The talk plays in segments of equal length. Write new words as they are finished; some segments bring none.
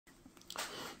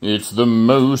It's the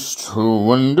most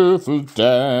wonderful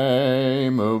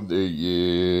time of the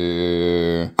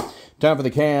year. Time for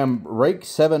the Cam Rake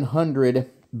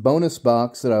 700 bonus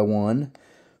box that I won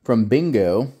from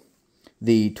Bungo.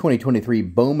 The 2023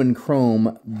 Bowman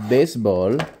Chrome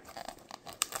baseball.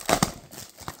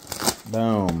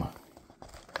 Boom.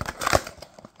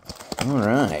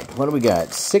 Alright, what do we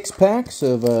got? 6 packs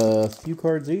of a few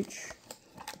cards each.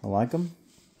 I like them.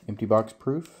 Empty box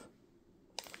proof.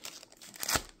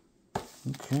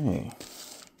 Okay.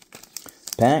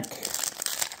 Pack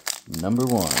number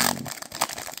 1.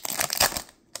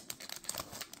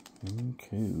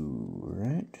 Okay,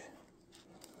 right.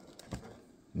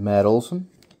 Matt Olson.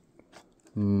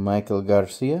 Michael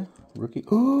Garcia. Rookie.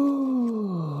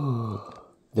 Ooh!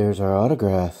 There's our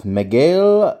autograph.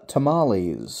 Miguel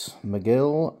Tamales.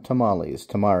 Miguel Tamales.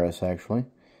 Tamaris, actually.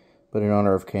 But in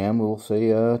honor of Cam, we'll say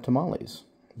Tamales.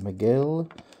 Miguel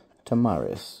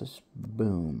Tamaris. Just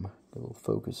boom. A little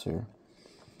focus here.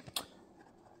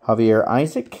 Javier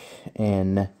Isaac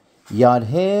and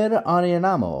Yadher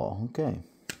Arianamo. Okay.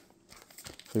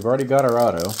 So we've already got our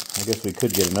auto. I guess we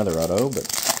could get another auto, but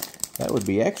that would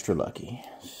be extra lucky.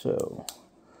 So,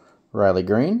 Riley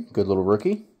Green, good little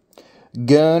rookie.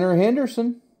 Gunnar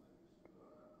Henderson.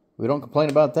 We don't complain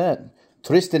about that.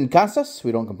 Tristan Casas.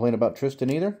 We don't complain about Tristan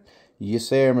either.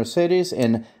 Yasser Mercedes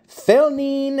and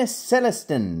Felnine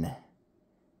Celestin.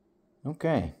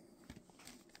 Okay.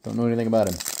 Don't know anything about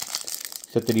him.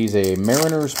 Except that he's a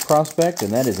Mariners prospect,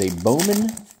 and that is a Bowman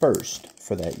first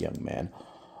for that young man.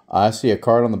 I see a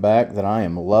card on the back that I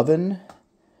am loving.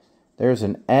 There's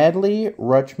an Adley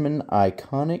Rutschman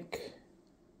Iconic.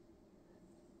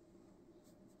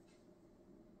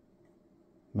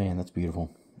 Man, that's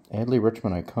beautiful. Adley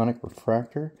Rutschman Iconic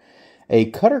Refractor. A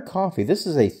Cutter Coffee. This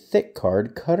is a thick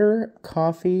card. Cutter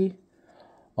Coffee.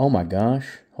 Oh my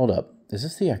gosh. Hold up. Is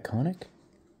this the Iconic?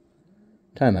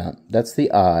 Timeout. That's the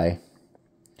I.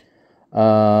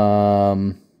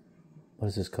 What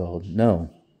is this called? No.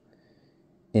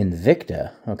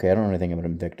 Invicta. Okay, I don't know anything about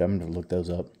Invicta. I'm going to look those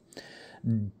up.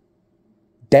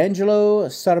 D'Angelo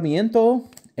Sarmiento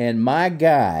and my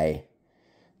guy,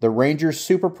 the Rangers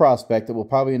super prospect that will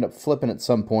probably end up flipping at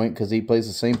some point because he plays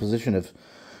the same position of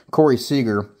Corey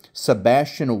Seager,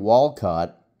 Sebastian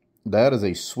Walcott. That is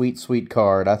a sweet, sweet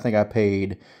card. I think I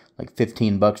paid like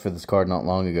 $15 for this card not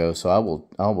long ago, so I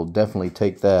will definitely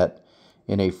take that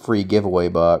in a free giveaway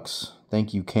box.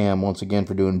 Thank you, Cam, once again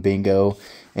for doing bingo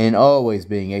and always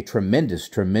being a tremendous,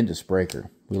 tremendous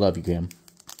breaker. We love you, Cam.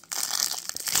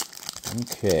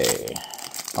 Okay,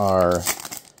 our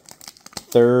this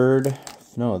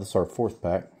is our 4th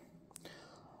pack.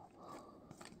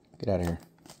 Get out of here.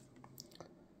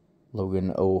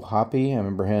 Logan O'Hoppe, I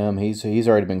remember him. He's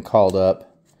already been called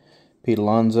up. Pete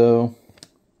Alonso.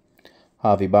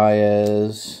 Javi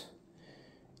Baez,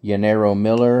 Yanero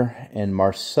Miller, and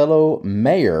Marcelo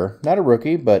Mayer. Not a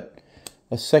rookie, but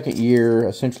a second year.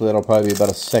 Essentially, that'll probably be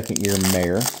about a second-year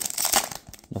Mayer.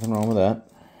 Nothing wrong with that.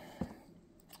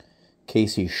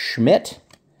 Casey Schmidt,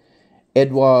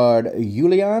 Edward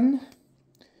Julian,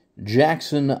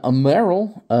 Jackson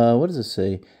Merrill. What does this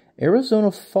say?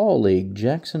 Arizona Fall League,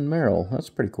 Jackson Merrill. That's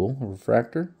pretty cool. A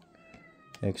refractor.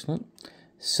 Excellent.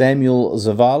 Samuel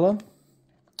Zavala.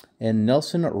 And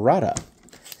Nelson Rada.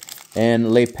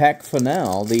 And Le Pack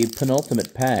Final, the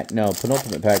penultimate pack. No,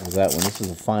 penultimate pack was that one. This is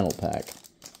the final pack.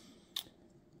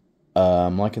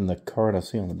 I'm liking the card I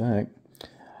see on the back.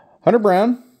 Hunter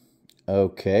Brown.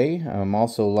 Okay. I'm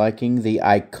also liking the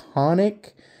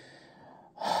Iconic.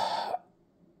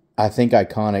 I think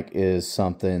Iconic is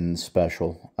something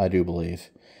special. I do believe.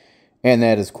 And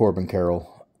that is Corbin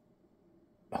Carroll.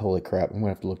 Holy crap. I'm going to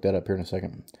have to look that up here in a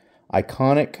second.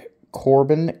 Iconic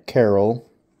Corbin Carroll,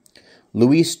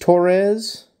 Luis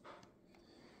Torres,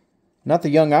 not the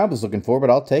Young I was looking for, but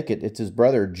I'll take it. It's his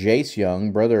brother, Jace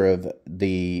Young, brother of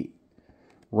the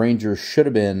Rangers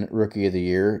should-have-been Rookie of the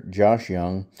Year, Josh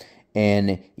Young,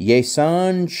 and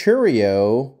Yeson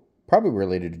Churio, probably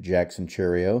related to Jackson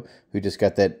Churio, who just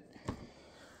got that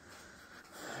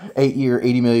 8-year,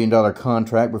 $80 million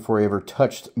contract before he ever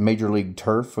touched Major League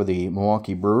turf for the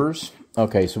Milwaukee Brewers.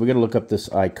 Okay, so we got to look up this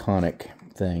Iconic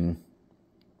thing.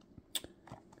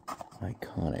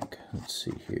 Iconic. Let's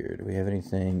see here. Do we have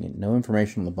anything? No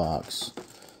information on the box.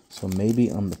 So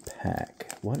maybe on the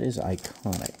pack. What is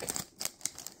Iconic?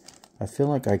 I feel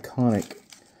like Iconic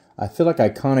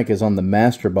is on the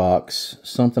master box.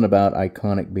 Something about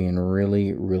Iconic being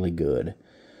really, really good.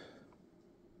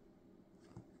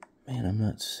 Man, I'm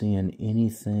not seeing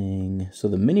anything. So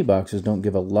the mini boxes don't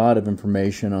give a lot of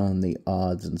information on the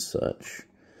odds and such.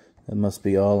 That must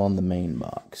be all on the main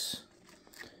box.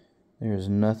 There's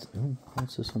nothing. Oh,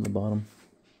 what's this on the bottom?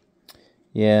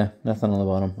 Yeah, nothing on the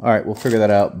bottom. All right, we'll figure that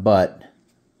out. But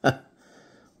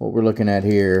what we're looking at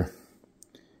here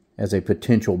as a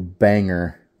potential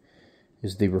banger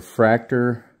is the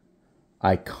Refractor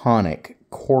Iconic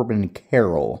Corbin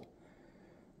Carroll.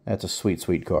 That's a sweet,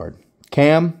 sweet card.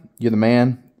 Cam, you're the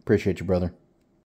man. Appreciate you, brother.